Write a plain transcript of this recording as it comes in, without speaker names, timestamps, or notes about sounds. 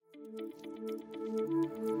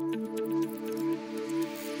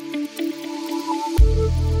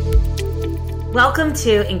Welcome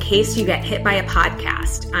to In Case You Get Hit by a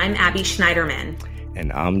Podcast. I'm Abby Schneiderman.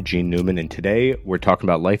 And I'm Gene Newman. And today we're talking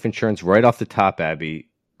about life insurance. Right off the top, Abby,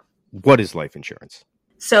 what is life insurance?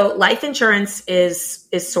 So life insurance is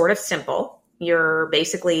sort of simple. You're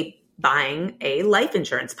basically buying a life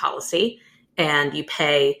insurance policy and you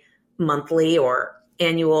pay monthly or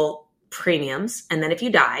annual premiums. And then if you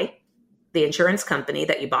die, the insurance company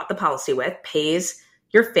that you bought the policy with pays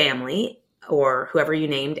your family or whoever you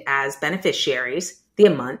named as beneficiaries the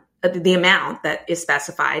amount that is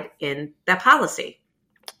specified in that policy.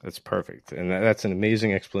 That's perfect. And that's an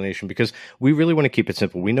amazing explanation because we really want to keep it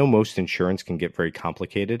simple. We know most insurance can get very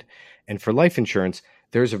complicated. And for life insurance,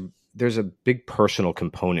 there's a big personal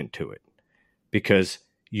component to it because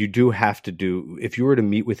you do have to do, if you were to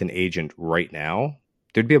meet with an agent right now,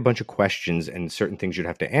 there'd be a bunch of questions and certain things you'd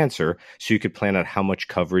have to answer so you could plan out how much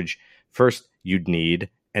coverage first you'd need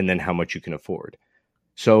and then how much you can afford.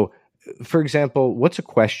 So, for example, what's a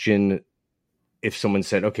question if someone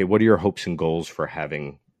said, okay, what are your hopes and goals for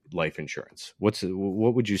having life insurance? What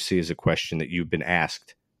would you see as a question that you've been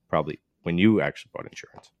asked probably when you actually bought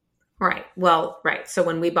insurance? Right. Well, right. So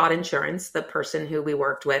when we bought insurance, the person who we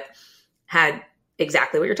worked with had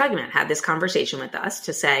exactly what you're talking about, had this conversation with us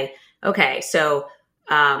to say, okay, so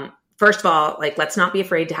first of all, let's not be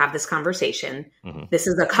afraid to have this conversation. Mm-hmm. This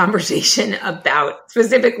is a conversation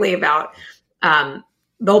specifically about, the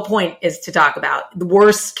whole point is to talk about the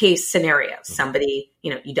worst case scenario. Mm-hmm. Somebody,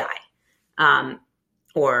 you die.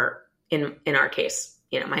 Or in our case,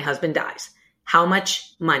 my husband dies. How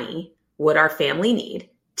much money would our family need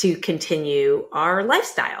to continue our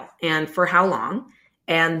lifestyle and for how long?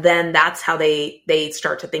 And then that's how they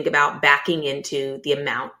start to think about backing into the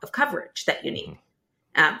amount of coverage that you need. Mm-hmm.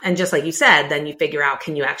 And just like you said, then you figure out,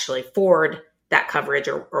 can you actually afford that coverage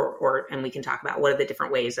and we can talk about what are the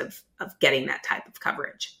different ways of getting that type of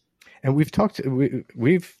coverage. And we've talked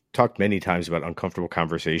many times about uncomfortable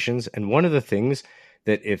conversations. And one of the things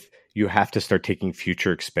that if you have to start taking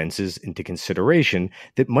future expenses into consideration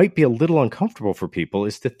that might be a little uncomfortable for people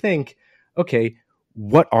is to think, okay,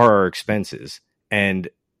 what are our expenses and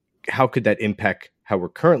how could that impact how we're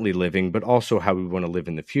currently living, but also how we want to live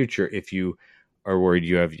in the future if you are worried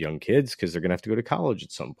you have young kids because they're going to have to go to college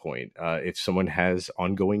at some point. If someone has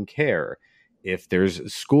ongoing care, if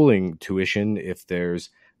there's schooling tuition, if there's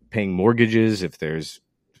paying mortgages, if there's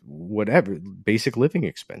whatever, basic living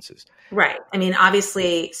expenses. Right. I mean,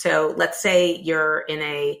 obviously, so let's say you're in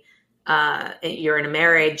a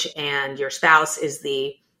marriage and your spouse is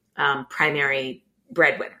the primary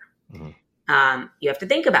breadwinner. Mm-hmm. You have to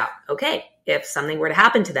think about, okay, if something were to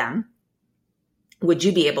happen to them, would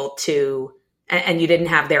you be able to, and you didn't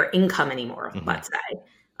have their income anymore, mm-hmm. let's say,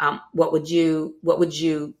 would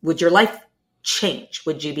your life change?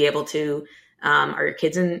 Would you be able to, are your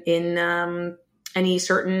kids in any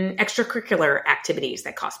certain extracurricular activities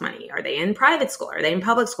that cost money? Are they in private school? Are they in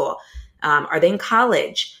public school? Are they in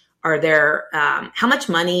college? Are there, how much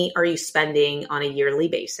money are you spending on a yearly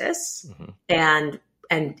basis? Mm-hmm.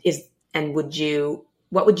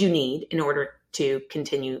 What would you need in order to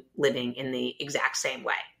continue living in the exact same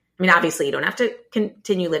way? I mean, obviously you don't have to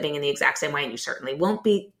continue living in the exact same way, and you certainly won't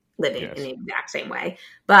be living in the exact same way,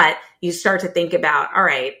 but you start to think about, all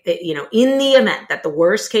right, in the event that the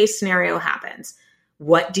worst case scenario happens,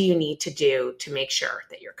 what do you need to do to make sure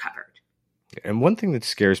that you're covered? And one thing that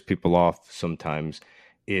scares people off sometimes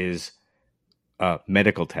is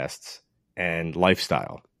medical tests and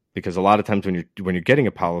lifestyle, because a lot of times when you're getting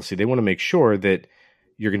a policy, they want to make sure that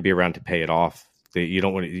you're going to be around to pay it off. That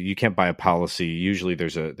you can't buy a policy. Usually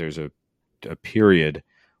there's a period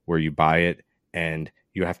where you buy it and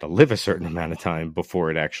you have to live a certain amount of time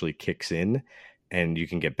before it actually kicks in and you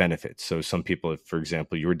can get benefits. So some people, if, for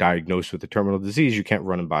example, you were diagnosed with a terminal disease, you can't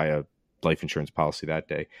run and buy a life insurance policy that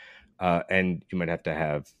day. And you might have to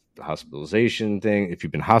have the hospitalization thing. If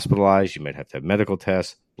you've been hospitalized, you might have to have medical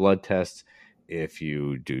tests, blood tests. If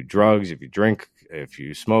you do drugs, if you drink, if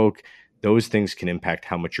you smoke, those things can impact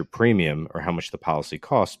how much your premium or how much the policy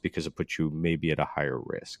costs because it puts you maybe at a higher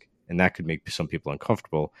risk. And that could make some people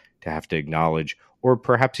uncomfortable to have to acknowledge or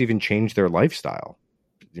perhaps even change their lifestyle.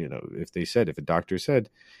 If a doctor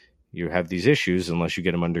said you have these issues, unless you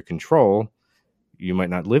get them under control, you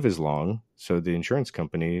might not live as long. So the insurance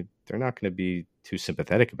company, they're not going to be too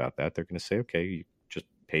sympathetic about that. They're going to say, okay, you just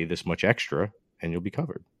pay this much extra and you'll be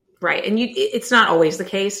covered. Right. And it's not always the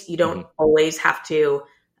case. You don't always have to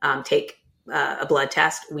take a blood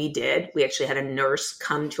test. We did. We actually had a nurse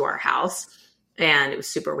come to our house and it was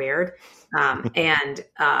super weird. And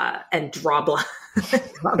draw blood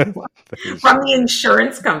from the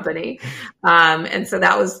insurance company. And so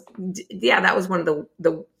that was one of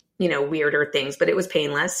the weirder things, but it was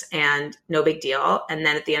painless and no big deal. And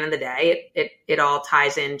then at the end of the day, it all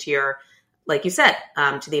ties into your, like you said,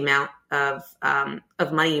 to the amount of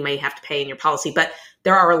money you may have to pay in your policy. But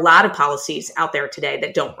there are a lot of policies out there today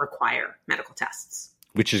that don't require medical tests,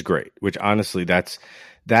 which is great. Which honestly, that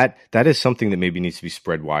is something that maybe needs to be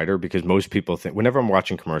spread wider, because most people think, whenever I'm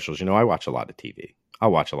watching commercials, I watch a lot of TV. I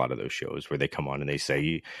watch a lot of those shows where they come on and they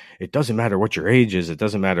say, it doesn't matter what your age is. It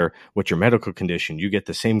doesn't matter what your medical condition. You get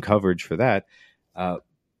the same coverage for that.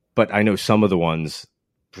 But I know some of the ones,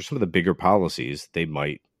 for some of the bigger policies, they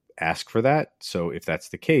might ask for that. So if that's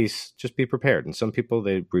the case, just be prepared. And some people,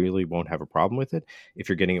 they really won't have a problem with it. If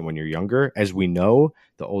you're getting it when you're younger, as we know,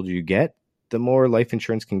 the older you get, the more life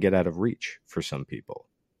insurance can get out of reach for some people.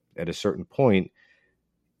 At a certain point,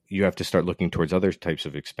 you have to start looking towards other types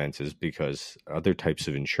of expenses, because other types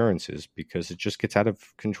of insurances, because it just gets out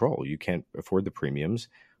of control. You can't afford the premiums,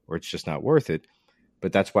 or it's just not worth it.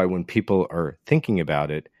 But that's why when people are thinking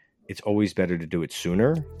about it, it's always better to do it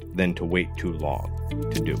sooner than to wait too long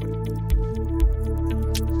to do it.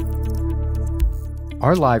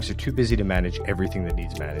 Our lives are too busy to manage everything that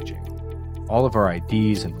needs managing. All of our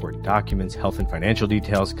IDs, important documents, health and financial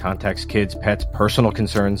details, contacts, kids, pets, personal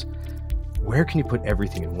concerns. Where can you put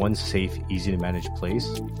everything in one safe, easy to manage place?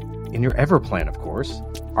 In your Everplan, of course.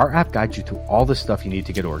 Our app guides you through all the stuff you need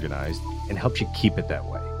to get organized and helps you keep it that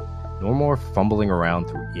way. No more fumbling around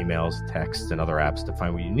through emails, texts, and other apps to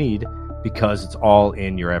find what you need, because it's all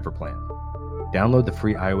in your Everplan. Download the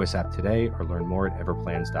free iOS app today or learn more at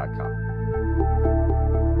everplans.com.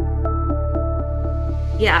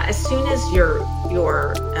 Yeah, as soon as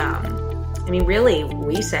really,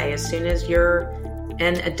 we say as soon as you're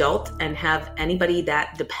an adult and have anybody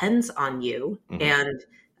that depends on you and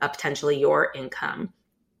potentially your income,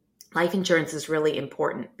 life insurance is really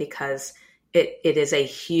important, because it is a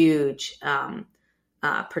huge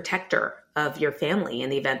protector of your family in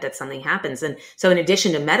the event that something happens. And so in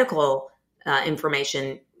addition to medical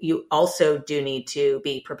information, you also do need to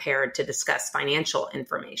be prepared to discuss financial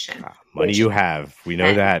information. Money you have. We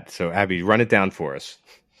know that. So Abby, run it down for us.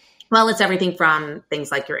 Well, it's everything from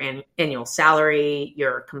things like your annual salary,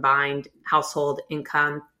 your combined household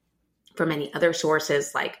income, from any other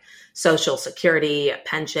sources like Social Security, a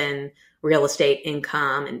pension, real estate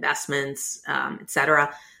income, investments, et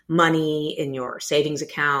cetera, money in your savings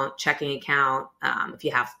account, checking account, if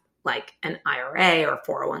you have like an IRA or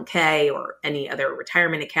 401k or any other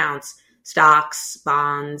retirement accounts, stocks,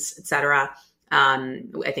 bonds, et cetera.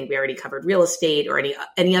 I think we already covered real estate or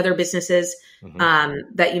any other businesses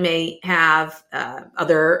that you may have,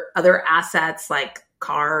 other assets like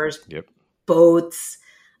cars, boats,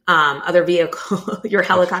 other vehicle, your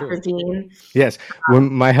helicopter team. Yes,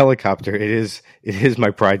 when my helicopter, it is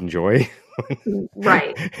my pride and joy.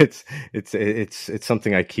 Right. It's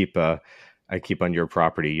something I keep on your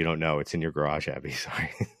property. You don't know it's in your garage, Abby.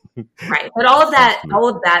 Sorry. Right. But all of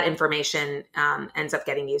that information ends up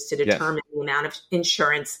getting used to determine the amount of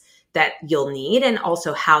insurance that you'll need, and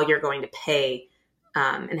also how you're going to pay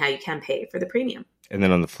and how you can pay for the premium. And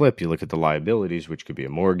then on the flip, you look at the liabilities, which could be a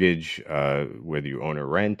mortgage, whether you own or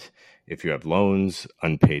rent, if you have loans,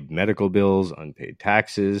 unpaid medical bills, unpaid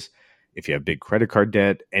taxes, if you have big credit card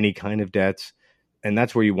debt, any kind of debts. And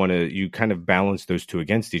that's where you kind of balance those two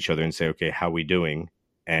against each other and say, okay, how are we doing?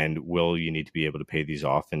 And will you need to be able to pay these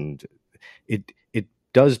off? And it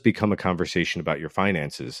does become a conversation about your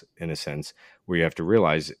finances, in a sense, where you have to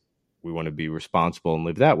realize we want to be responsible and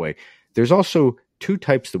live that way. There's also two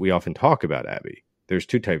types that we often talk about, Abby. There's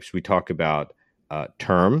two types. We talk about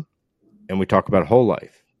term, and we talk about whole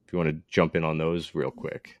life. If you want to jump in on those real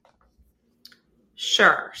quick.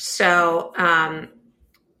 Sure. So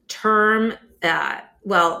term,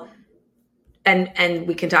 and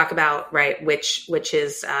we can talk about, right, which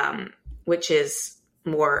is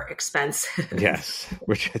more expensive. Yes,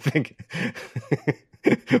 which I think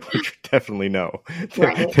which we definitely know.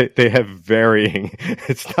 Right. They have varying.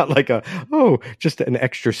 It's not like just an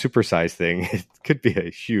extra supersized thing. It could be a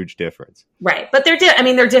huge difference. Right, but they're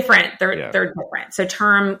different. They're different. So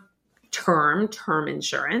term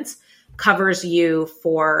insurance covers you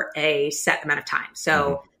for a set amount of time.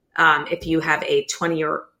 So if you have a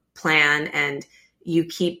 20-year plan and you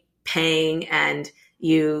keep paying and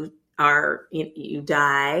you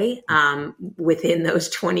die within those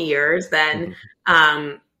 20 years, then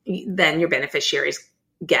your beneficiaries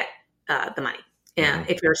get the money. And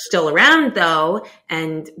if you're still around though,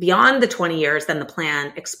 and beyond the 20 years, then the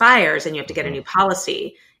plan expires and you have to get a new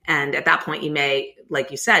policy. And at that point, you may,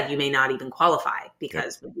 like you said, you may not even qualify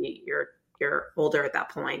because maybe you're older at that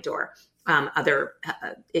point, or other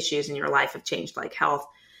issues in your life have changed, like health.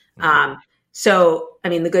 So, I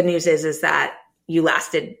mean, the good news is that you you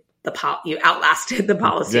outlasted the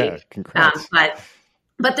policy. Yeah, congrats.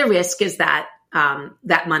 But the risk is that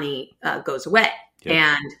that money goes away,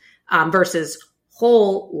 Yep. and versus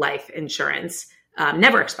whole life insurance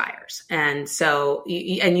never expires, and so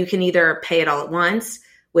you can either pay it all at once,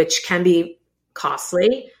 which can be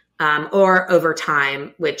costly, or over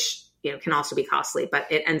time, which can also be costly, but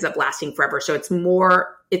it ends up lasting forever. So it's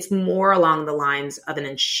more along the lines of an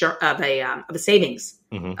of a savings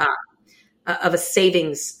Mm-hmm. of a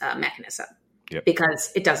savings mechanism, Yep.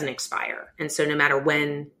 because it doesn't expire. And so no matter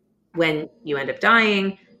when you end up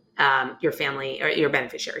dying, your family or your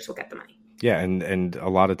beneficiaries will get the money. Yeah, and a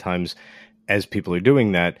lot of times, as people are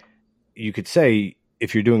doing that, you could say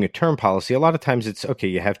if you're doing a term policy, a lot of times it's okay.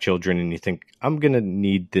 You have children, and you think I'm going to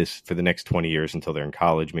need this for the next 20 years until they're in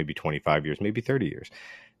college, maybe 25 years, maybe 30 years,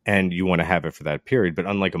 and you want to have it for that period. But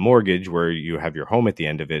unlike a mortgage where you have your home at the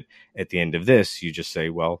end of it, at the end of this, you just say,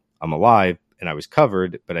 well, I'm alive and I was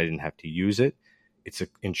covered, but I didn't have to use it. It's an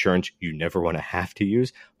insurance you never want to have to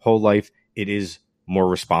use. Whole life, it is more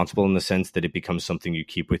responsible in the sense that it becomes something you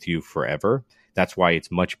keep with you forever. That's why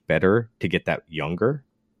it's much better to get that younger.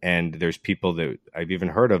 And there's people that I've even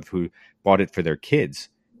heard of who bought it for their kids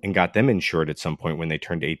and got them insured at some point when they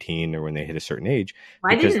turned 18 or when they hit a certain age,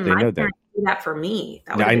 Why because didn't they my know that. parents do that for me?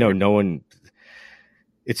 That Now, would I have know been no one.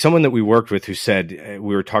 It's someone that we worked with who said,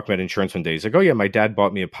 we were talking about insurance one day. He's like, oh yeah, my dad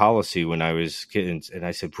bought me a policy when I was kid. And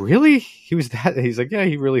I said, really? He was that? He's like, yeah,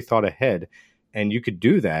 he really thought ahead. And you could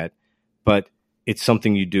do that, but it's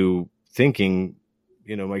something you do thinking,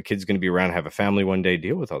 my kid's going to be around, have a family one day,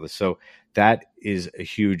 deal with all this. So that is a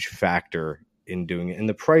huge factor in doing it. And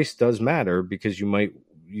the price does matter because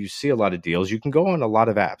you see a lot of deals. You can go on a lot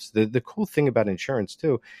of apps. The cool thing about insurance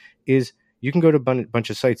too is you can go to a bunch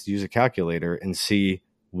of sites to use a calculator and see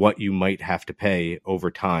what you might have to pay over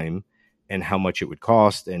time and how much it would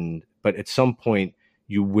cost. But at some point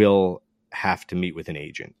you will have to meet with an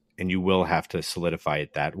agent and you will have to solidify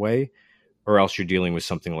it that way, or else you're dealing with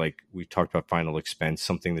something like we talked about, final expense,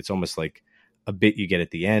 something that's almost like a bit you get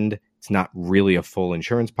at the end. It's not really a full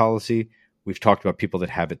insurance policy. We've talked about people that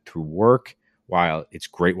have it through work. While it's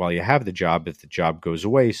great while you have the job, if the job goes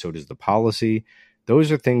away, so does the policy.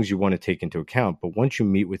 Those are things you want to take into account. But once you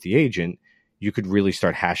meet with the agent, you could really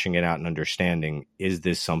start hashing it out and understanding, is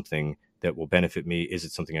this something that will benefit me? Is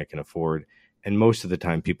it something I can afford? And most of the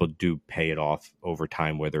time people do pay it off over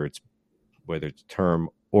time, whether it's term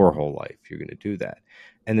or whole life, you're going to do that.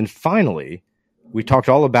 And then finally, we talked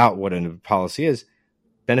all about what a policy is.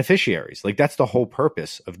 Beneficiaries, like that's the whole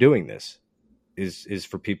purpose of doing this, is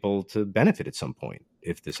for people to benefit at some point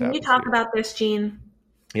if this happens. Can you talk about this, Gene?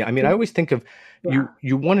 Yeah, I mean, I always think of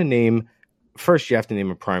you want to name first. You have to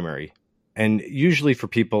name a primary, and usually for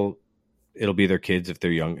people, it'll be their kids if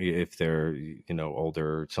they're young, if they're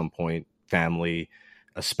older at some point, family,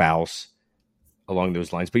 a spouse, along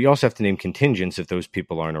those lines. But you also have to name contingents if those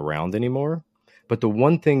people aren't around anymore. But the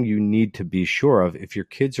one thing you need to be sure of, if your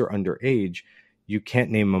kids are underage, you can't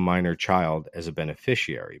name a minor child as a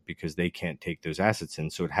beneficiary because they can't take those assets in.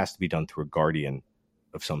 So it has to be done through a guardian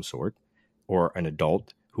of some sort or an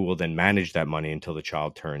adult who will then manage that money until the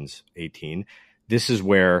child turns 18. This is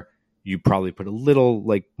where you probably put a little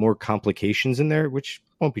more complications in there, which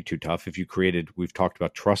won't be too tough. If you we've talked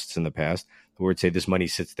about trusts in the past, where it'd say this money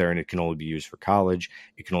sits there and it can only be used for college.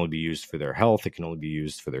 It can only be used for their health. It can only be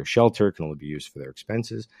used for their shelter. It can only be used for their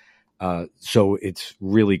expenses. So it's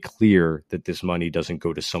really clear that this money doesn't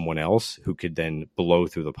go to someone else who could then blow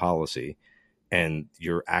through the policy and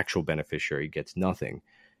your actual beneficiary gets nothing.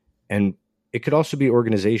 And it could also be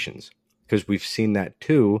organizations, because we've seen that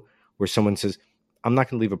too, where someone says, I'm not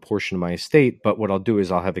going to leave a portion of my estate, but what I'll do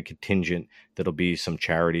is I'll have a contingent that'll be some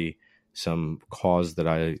charity, some cause that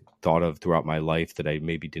I thought of throughout my life that I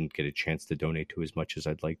maybe didn't get a chance to donate to as much as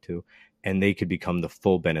I'd like to. And they could become the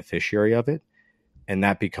full beneficiary of it. And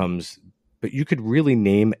that becomes, but you could really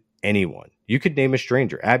name anyone. You could name a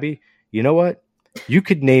stranger. Abby, you know what? You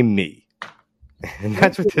could name me. And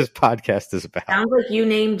that's what this podcast is about. Sounds like you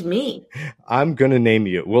named me. I'm going to name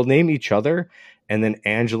you. We'll name each other. And then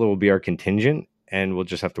Angela will be our contingent. And we'll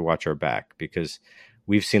just have to watch our back, because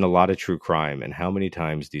we've seen a lot of true crime. And how many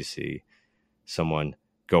times do you see someone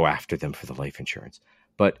go after them for the life insurance?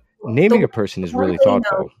 But naming a person is really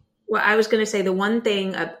thoughtful. Well, I was going to say the one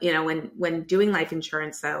thing, when doing life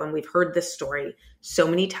insurance, though, and we've heard this story so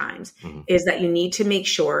many times, is that you need to make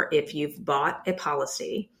sure if you've bought a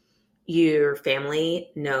policy, your family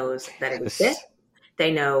knows that it exists.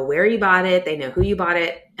 They know where you bought it. They know who you bought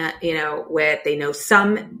it, with. They know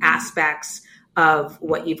some aspects of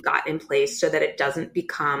what you've got in place so that it doesn't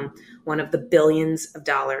become one of the billions of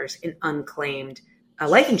dollars in unclaimed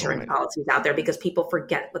life insurance policies out there, because people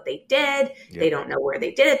forget what they did. Yep. They don't know where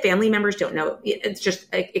they did it. Family members don't know. It's just,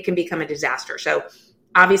 it can become a disaster. So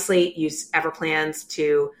obviously use Everplans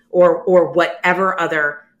or whatever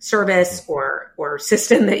other service or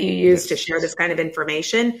system that you use to share this kind of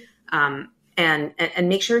information. And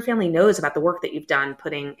make sure your family knows about the work that you've done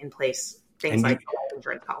putting in place things like the life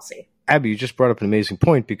insurance policy. Abby, you just brought up an amazing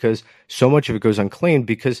point, because so much of it goes unclaimed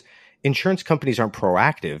because insurance companies aren't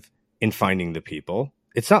proactive in finding the people.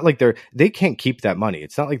 It's not like they can't keep that money.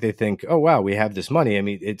 It's not like they think, oh, wow, we have this money. I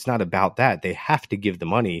mean, it's not about that. They have to give the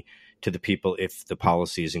money to the people if the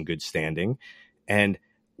policy is in good standing. And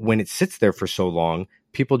when it sits there for so long,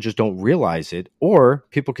 people just don't realize it, or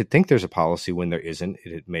people could think there's a policy when there isn't.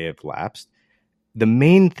 It may have lapsed. The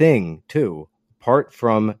main thing, too, apart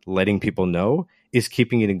from letting people know, is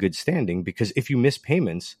keeping it in good standing, because if you miss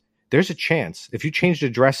payments, there's a chance if you changed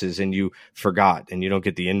addresses and you forgot and you don't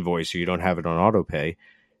get the invoice or you don't have it on auto pay,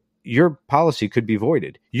 your policy could be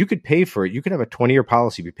voided. You could pay for it. You could have a 20-year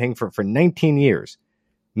policy, be paying for it for 19 years,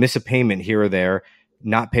 miss a payment here or there,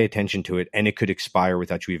 not pay attention to it, and it could expire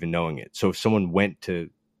without you even knowing it. So if someone went to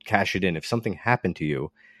cash it in, if something happened to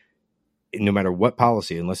you, no matter what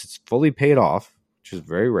policy, unless it's fully paid off, which is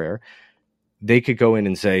very rare, they could go in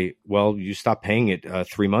and say, well, you stopped paying it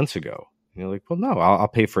 3 months ago. And you're like, well, no, I'll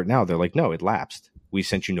pay for it now. They're like, no, it lapsed. We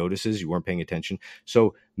sent you notices. You weren't paying attention.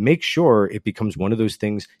 So make sure it becomes one of those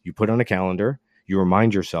things you put on a calendar, you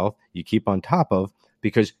remind yourself, you keep on top of,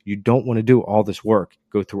 because you don't want to do all this work,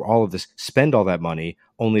 go through all of this, spend all that money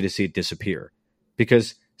only to see it disappear.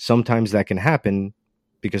 Because sometimes that can happen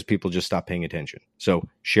because people just stop paying attention. So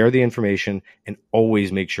share the information and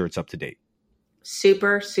always make sure it's up to date.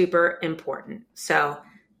 Super, super important. So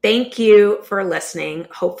thank you for listening.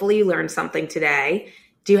 Hopefully you learned something today.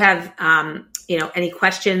 Do you have any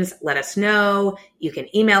questions? Let us know. You can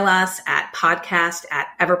email us at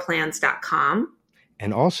podcast@everplans.com.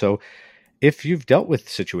 And also, if you've dealt with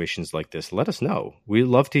situations like this, let us know. We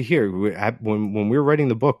love to hear. When we were writing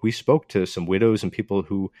the book, we spoke to some widows and people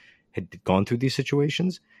who had gone through these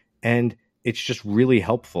situations, and it's just really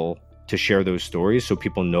helpful to share those stories so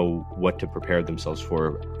people know what to prepare themselves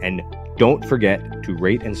for. And don't forget to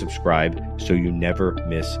rate and subscribe so you never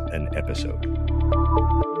miss an episode.